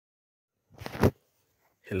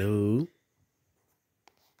Hello,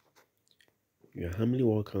 you're humbly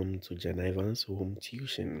welcome to Janivan's Home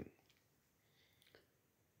Tuition.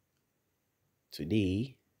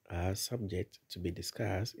 Today, our subject to be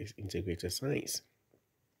discussed is Integrated Science,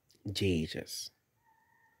 JHS.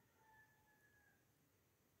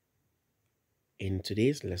 In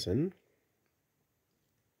today's lesson,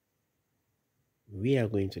 we are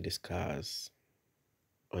going to discuss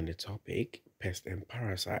on the topic Pest and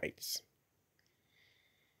Parasites.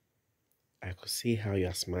 I could see how you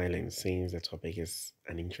are smiling since the topic is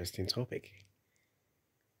an interesting topic.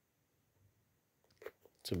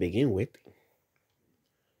 To begin with,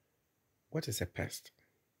 what is a pest?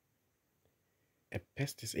 A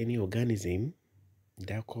pest is any organism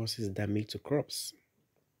that causes damage to crops.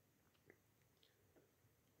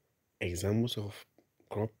 Examples of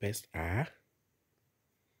crop pests are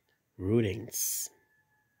rodents,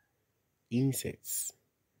 insects,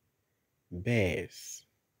 bears,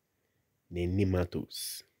 the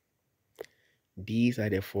nematodes. These are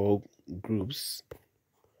the four groups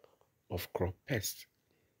of crop pests,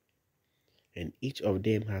 and each of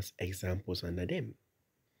them has examples under them.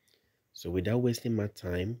 So without wasting my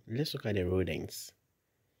time, let's look at the rodents.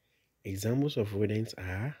 Examples of rodents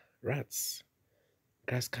are rats,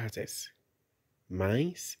 grass cutters,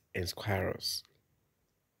 mice, and squirrels.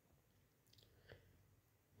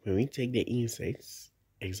 When we take the insects,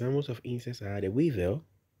 examples of insects are the weevil,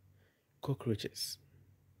 cockroaches,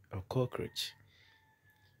 or cockroach,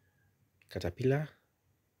 caterpillar,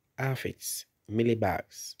 aphids,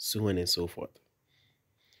 mealybugs, so on and so forth.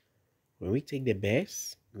 When we take the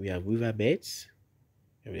birds, we have weaver birds,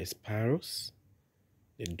 we have the sparrows,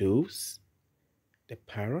 the doves, the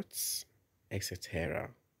parrots, etc.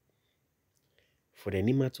 For the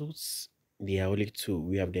nematodes, there are only two.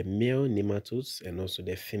 We have the male nematodes and also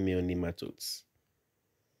the female nematodes.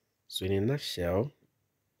 So in a nutshell,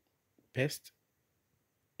 pest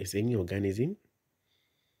is any organism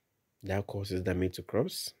that causes damage to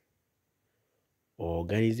crops or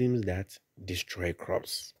organisms that destroy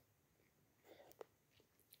crops.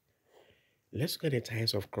 Let's look at the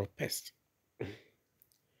types of crop pests.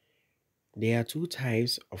 There are two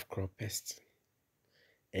types of crop pests,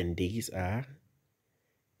 and these are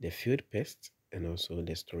the field pests and also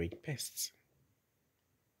the storage pests.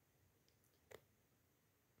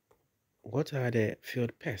 What are the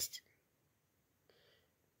field pests?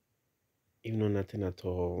 If you know nothing at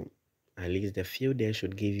all, at least the field there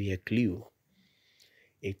should give you a clue.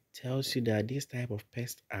 It tells you that this type of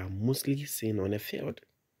pests are mostly seen on a field,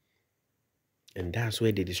 and that's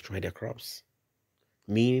where they destroy the crops.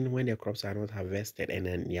 Meaning when the crops are not harvested and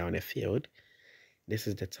then you're on a field, this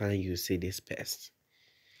is the time you see this pest.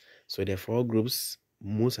 So the four groups,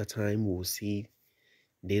 most of the time we'll see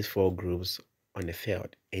these four groups on the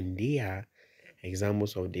field, and they are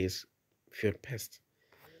examples of these field pests.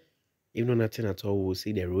 If not nothing at all, we'll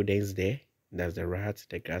see the rodents there. That's the rats,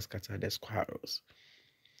 the grass cutter, the squirrels.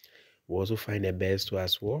 We also find the birds too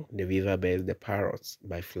as well, the weaver birds, the parrots,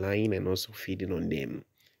 by flying and also feeding on them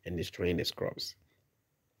and destroying the crops.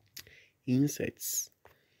 Insects,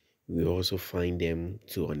 we also find them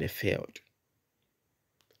too on the field.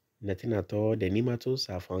 Nothing at all, the nematodes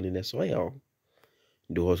are found in the soil.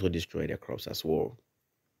 They also destroy the crops as well.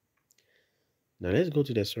 Now let's go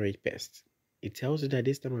to the storage pest. It tells you that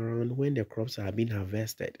this time around when the crops are being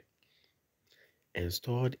harvested and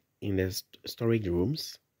stored in the storage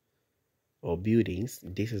rooms or buildings,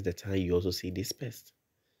 this is the time you also see this pest.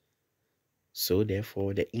 So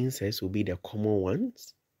therefore the insects will be the common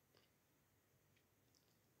ones.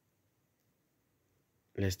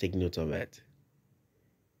 Let's take note of that.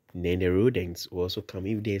 Then the rodents will also come.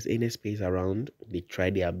 If there's any space around, they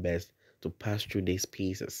try their best to pass through these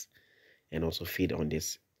spaces and also feed on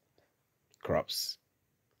these crops.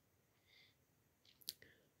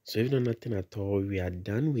 So if not nothing at all, we are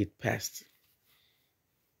done with pests.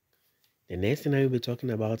 The next thing I will be talking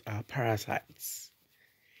about are parasites.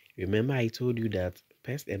 Remember I told you that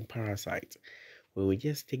pest and parasite, when we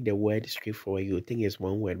just take the word straightforward, you think it's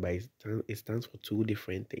one word, but it stands for two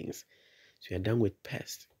different things. So you're done with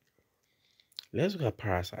pest. Let's look at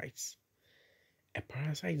parasites. A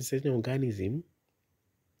parasite is an organism,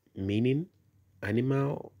 meaning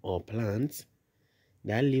animal or plant,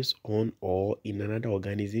 that lives on or in another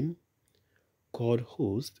organism called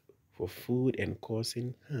host for food and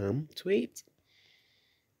causing harm to it.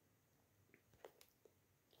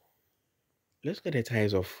 Let's look at the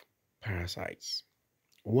types of parasites.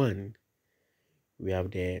 One, we have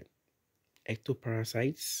the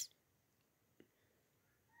ectoparasites,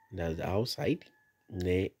 that's the outside,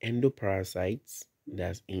 the endoparasites,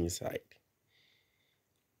 that's inside.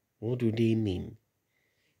 What do they mean?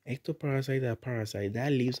 Ectoparasites are parasites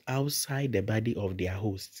that lives outside the body of their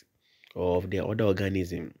host or of the other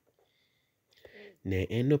organism. The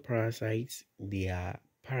endoparasites, they are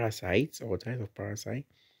parasites or types of parasites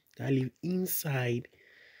that live inside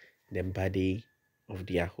the body of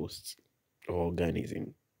their host or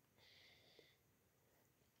organism.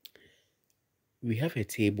 We have a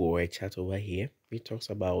table or a chart over here which talks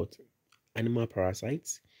about animal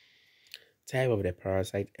parasites, type of the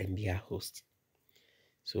parasite, and their host.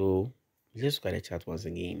 So let's look at the chart once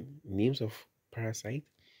again. Names of parasite,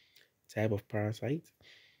 type of parasite,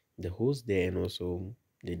 the host there, and also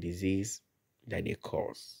the disease that they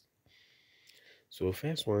cause. So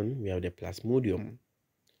first one, we have the Plasmodium.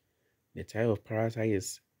 The type of parasite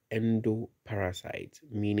is endoparasite,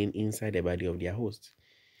 meaning inside the body of their host.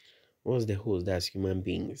 What's the host? That's human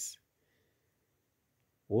beings.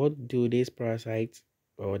 What do these parasites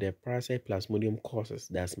or the parasite Plasmodium causes?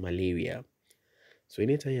 That's malaria. So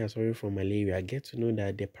anytime you're suffering from malaria, get to know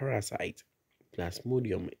that the parasite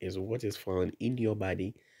Plasmodium is what is found in your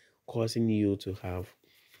body causing you to have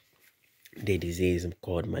the disease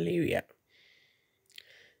called malaria.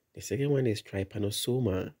 The second one is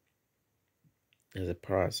Trypanosoma as a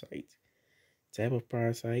parasite. Type of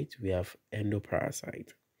parasite, we have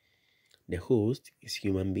endoparasite. The host is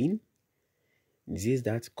human being. Disease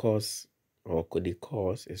that cause or could the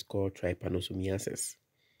cause is called trypanosomiasis.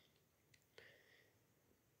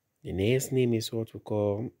 The next name is what we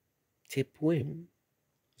call tapeworm.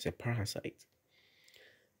 It's a parasite.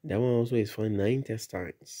 That one also is found in the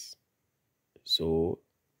intestines. So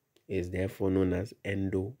is therefore known as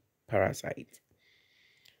endoparasite.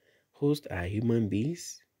 Hosts are human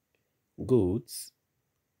beings, goats,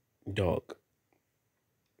 dog.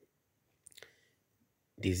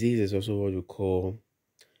 Disease is also what we call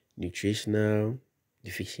nutritional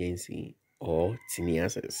deficiency or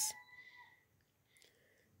teniasis.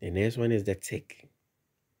 The next one is the tick.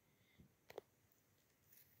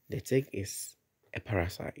 The tick is a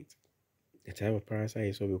parasite. The type of parasite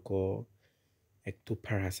is what we call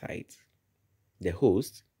ectoparasite. The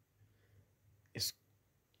host is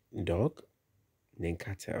dog, then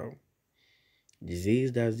cattle.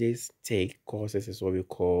 Disease that this tick causes is what we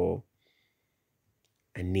call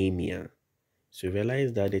anemia. So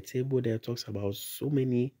realize that the table there talks about so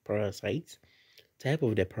many parasites, type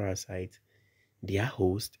of the parasite, their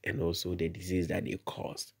host, and also the disease that they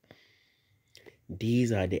cause.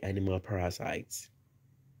 These are the animal parasites.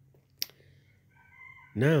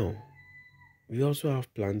 Now, we also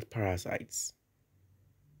have plant parasites.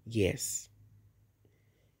 Yes.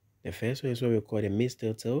 The first one is what we call the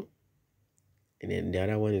mistletoe, and then the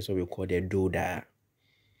other one is what we call the doda.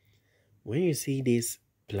 When you see these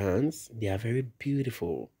plants, they are very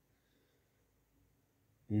beautiful.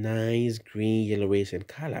 Nice green, yellowish in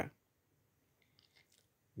color.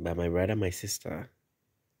 But my brother, my sister,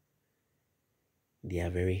 they are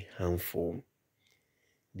very harmful.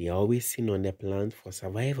 They are always seen on the plant for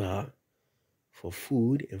survival, for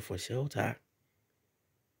food, and for shelter.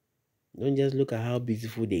 Don't just look at how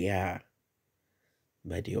beautiful they are,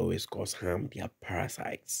 but they always cause harm. They are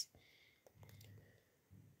parasites.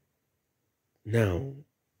 Now,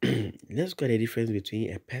 let's look at the difference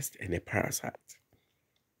between a pest and a parasite.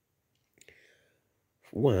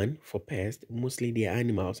 One, for pests, mostly they are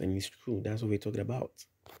animals, and it's true. That's what we're talking about.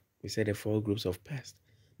 We said the four groups of pests: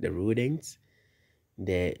 the rodents,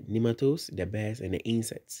 the nematodes, the birds, and the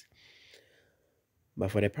insects.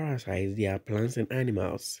 But for the parasites, they are plants and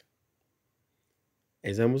animals.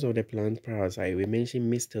 Examples of the plant parasite, we mentioned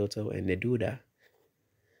mistletoe and the doda.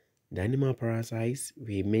 The animal parasites,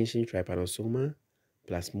 we mentioned trypanosoma,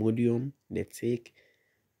 plasmodium, the tick,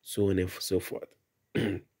 so on and so forth.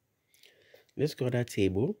 Let's go to that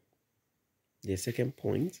table. The second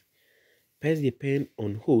point, pests depend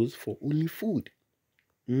on hosts for only food.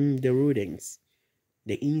 The rodents,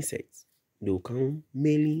 the insects, they will come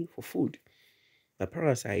mainly for food. The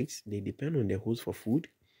parasites, they depend on the host for food,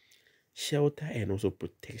 shelter, and also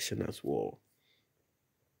protection as well.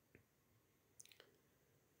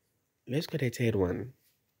 Let's go to the third one.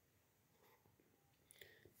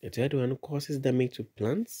 The third one causes damage to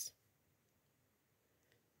plants.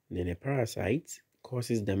 Then the parasite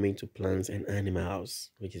causes damage to plants and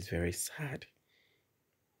animals, which is very sad.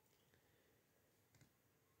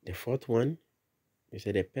 The fourth one, we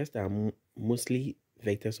said the pests are mostly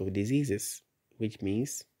vectors of diseases, which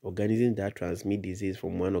means organisms that transmit disease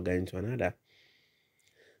from one organism to another.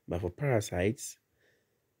 But for parasites,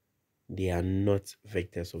 they are not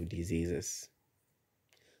vectors of diseases.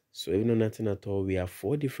 So even though nothing at all, we have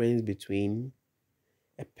four differences between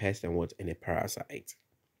a pest and a parasite.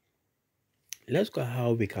 Let's go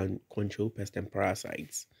how we can control pests and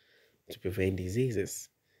parasites. to prevent diseases.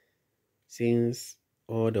 Since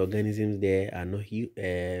all the organisms there are not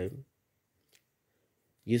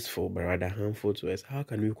useful but rather harmful to us, how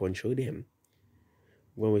can we control them?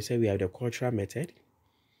 When we say we have the cultural method,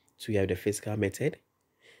 two, we have the physical method,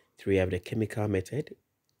 three, we have the chemical method,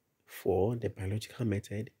 four, the biological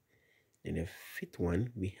method, and the fifth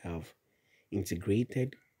one, we have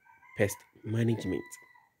integrated pest management.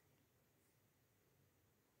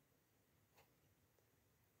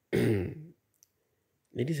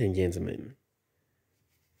 Ladies and gentlemen,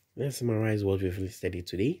 let's summarize what we've studied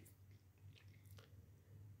today.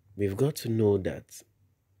 We've got to know that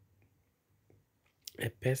a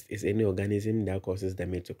pest is any organism that causes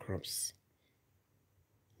damage to crops,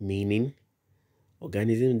 meaning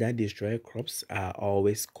organisms that destroy crops are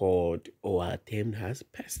always called or are termed as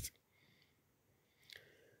pests.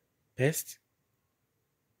 Pests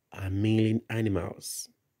are mainly animals.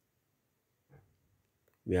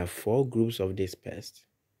 We have four groups of these pests.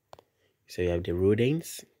 So you have the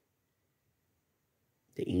rodents,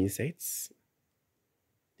 the insects,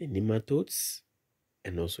 the nematodes,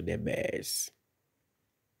 and also the bears.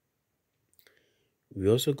 We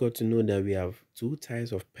also got to know that we have two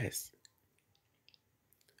types of pests.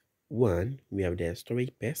 One, we have the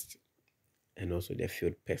storage pest and also the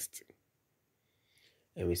field pest.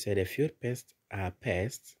 And we said the field pests are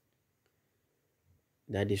pests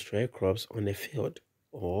that destroy crops on the field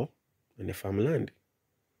or on the farmland.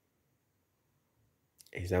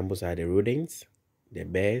 Examples are the rodents, the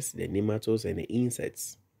bears, the nematodes, and the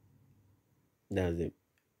insects. That's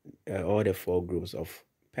all the four groups of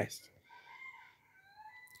pests.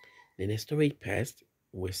 Then the storage pest,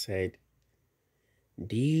 we said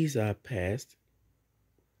these are pests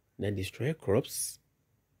that destroy crops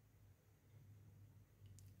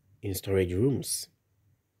in storage rooms.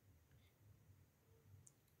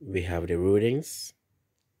 We have the rodents,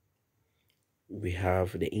 we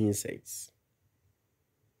have the insects,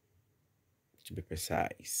 to be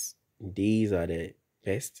precise. These are the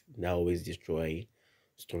pests that always destroy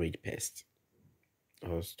storage pests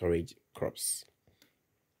or storage crops.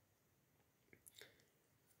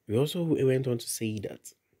 We also went on to say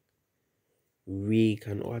that we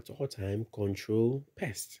can at all time control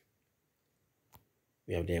pests.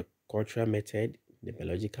 We have the cultural method, the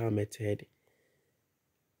biological method,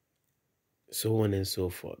 so on and so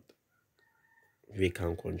forth. We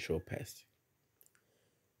can control pests.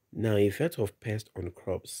 Now, effect of pests on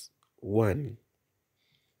crops. One,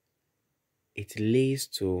 it leads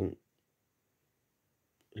to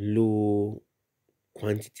low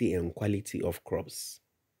quantity and quality of crops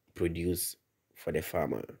produced for the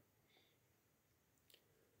farmer.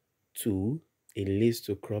 Two, it leads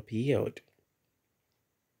to crop yield.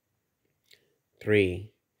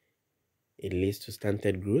 Three, it leads to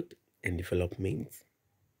stunted growth and development.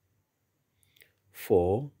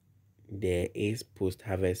 Four, there is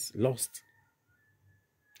post-harvest loss.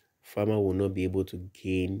 Farmer will not be able to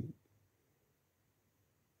gain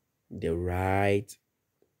the right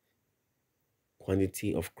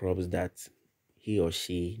quantity of crops that he or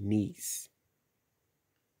she needs,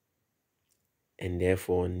 and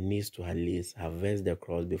therefore needs to at least harvest the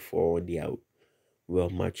crops before they are well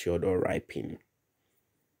matured or ripened.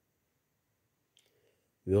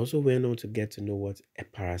 We also went on to get to know what a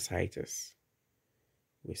parasite is.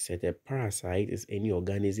 We said a parasite is any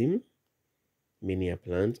organism, meaning a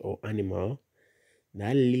plant or animal,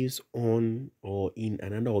 that lives on or in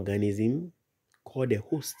another organism called a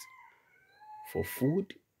host for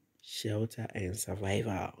food, shelter, and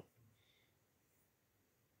survival.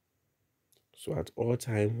 So at all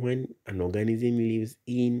time, when an organism lives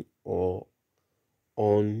in or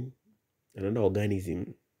on another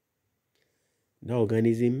organism, the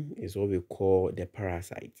organism is what we call the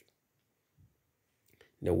parasite.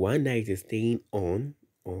 The one that is staying on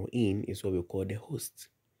or in is what we call the host.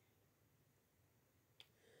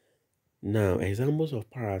 Now, examples of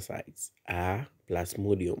parasites are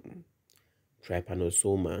Plasmodium,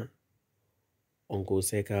 Trypanosoma,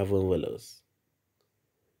 Onchocerca volvulus,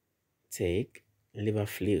 tick, liver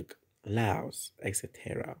fluke, louse,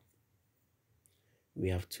 etc. We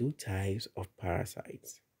have two types of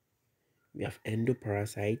parasites. We have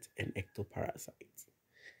endoparasites and ectoparasites.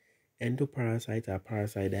 Endoparasites are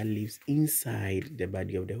parasites that lives inside the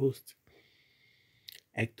body of the host.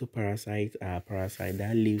 Ectoparasites are parasites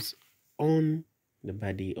that lives on the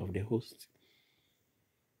body of the host.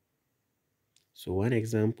 So one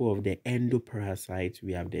example of the endoparasites,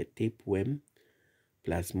 we have the tapeworm,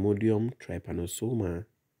 Plasmodium trypanosoma.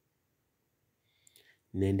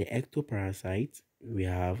 And then the ectoparasites, we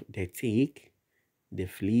have the tick, the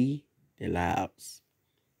flea, the louse.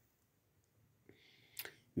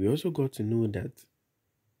 We also got to know that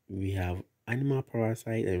we have animal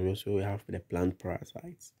parasites and we also have the plant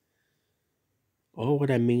parasites. All what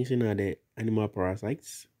I mentioned are the animal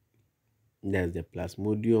parasites. That's the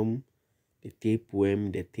plasmodium, the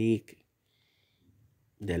tapeworm, the tick,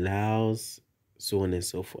 the louse, so on and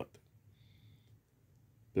so forth.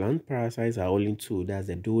 Plant parasites are only two. That's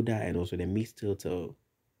the doda and also the mixed turtle.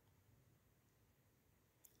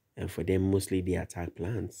 And for them, mostly they attack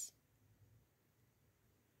plants.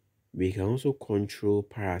 We can also control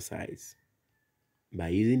parasites by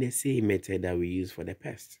using the same method that we use for the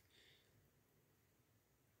pest.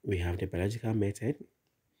 We have the biological method,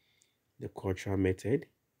 the cultural method,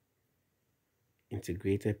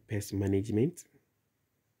 integrated pest management,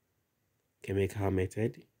 chemical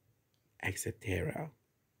method, etc.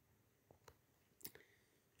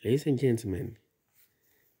 Ladies and gentlemen,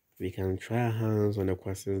 we can try our hands on the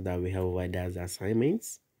questions that we have over there as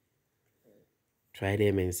assignments. Try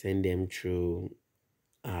them and send them through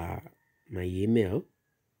my email,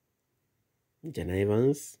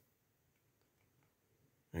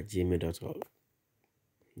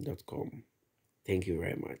 janivans@gmail.com. Thank you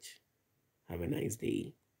very much. Have a nice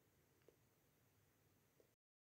day.